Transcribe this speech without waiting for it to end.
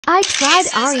I tried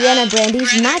Ariana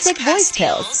Grande's magic voice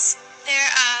pills.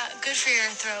 They're good for your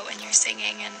throat when you're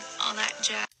singing and all that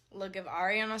jazz. Look, if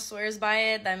Ariana swears by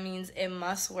it, that means it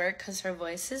must work because her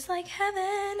voice is like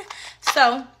heaven.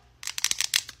 So,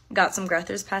 got some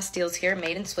Grethers pastilles here,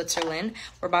 made in Switzerland.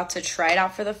 We're about to try it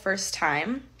out for the first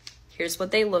time. Here's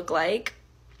what they look like.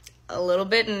 A little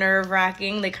bit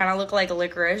nerve-wracking. They kind of look like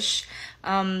licorice.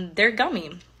 They're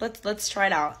gummy. Let's try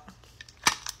it out.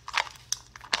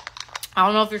 I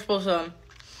don't know if you're supposed to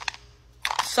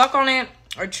suck on it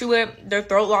or chew it. They're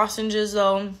throat lozenges,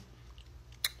 though.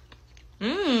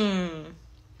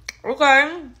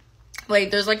 Okay. Wait,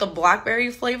 there's like a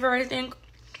blackberry flavor, I think.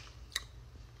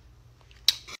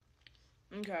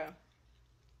 Okay.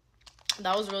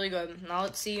 That was really good. Now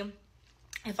let's see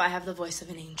if I have the voice of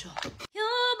an angel.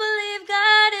 You believe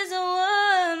God is a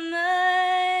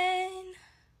woman.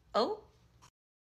 Oh.